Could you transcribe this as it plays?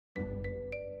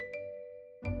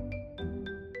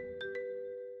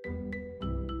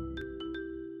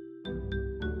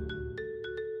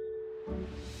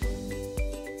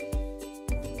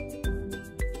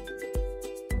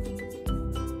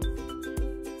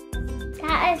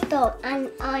That is Dot and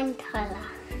I'm Tyler.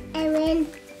 Erin.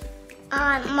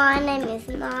 My name is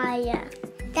Maya.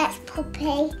 That's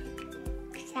Poppy.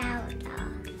 Zelda.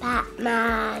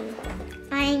 Batman.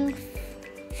 I'm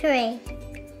 3.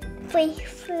 3.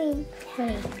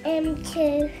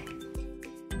 2.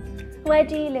 Where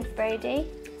do you live, Brody?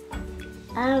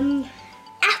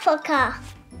 Africa.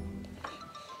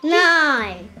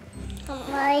 9.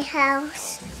 My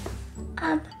house.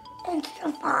 In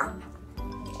the farm.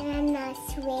 In a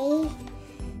nursery.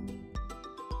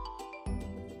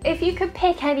 If you could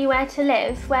pick anywhere to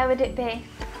live, where would it be?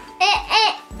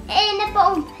 In a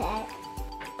ball pit.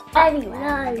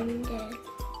 Anywhere. London.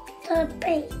 The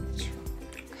beach.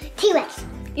 T-Rex.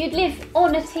 You'd live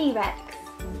on a T-Rex.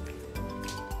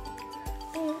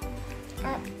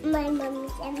 My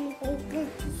mum's and my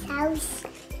baby's house.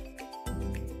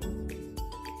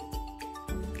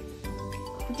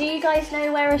 Do you guys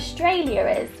know where Australia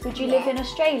is? Would you live in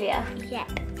Australia?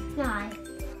 Yep. No.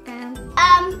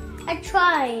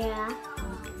 Australia.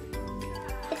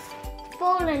 It's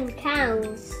fallen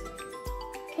cows.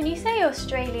 Can you say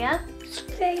Australia?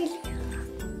 Australia.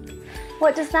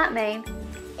 What does that mean?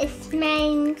 It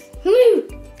means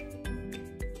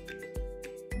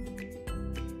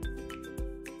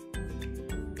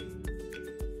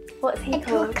What's he a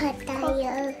called?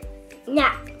 crocodile.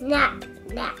 Snap.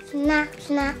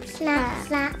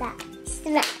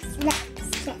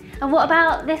 And what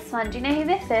about this one? Do you know who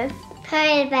this is?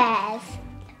 Polar bears.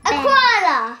 A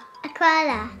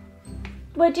koala.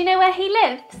 Well, do you know where he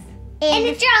lives? In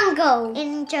the jungle.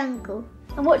 In the jungle.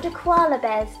 And what do koala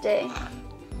bears do?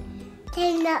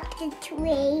 Climb up the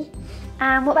tree.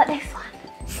 And what about this one?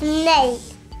 Snake.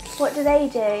 What do they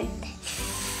do?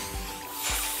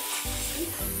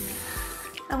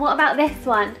 And what about this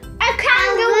one? A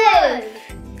kangaroo.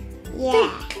 Yeah.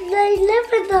 They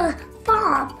live in the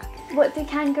farm. What do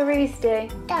kangaroos do?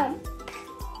 Dump.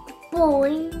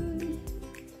 Boing.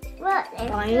 What is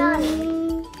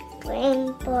boing.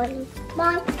 Boing, boing,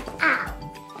 boing. Ow.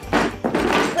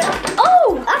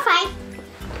 Oh! I'm fine.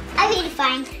 I'm really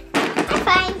fine. I'm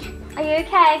fine. Are you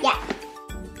okay? Yeah.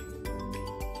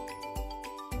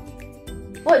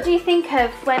 What do you think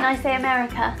of when I say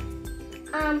America?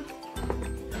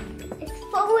 It's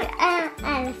full of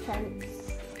elephants.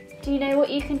 Do you know what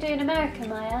you can do in America,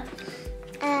 Maya?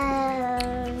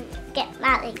 Get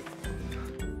married.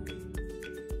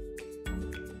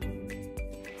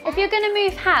 If you're going to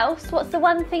move house, what's the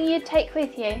one thing you'd take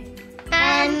with you?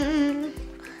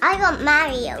 I got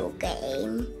Mario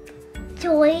game,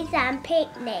 toys and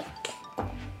picnic.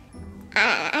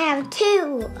 I have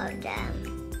 2 of them.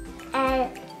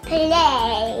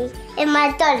 Play in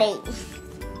my dollies.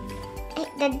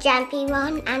 The jumpy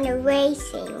one and the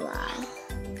racing one.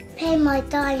 Play my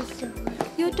dinosaurs.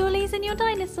 Your dollies and your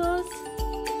dinosaurs?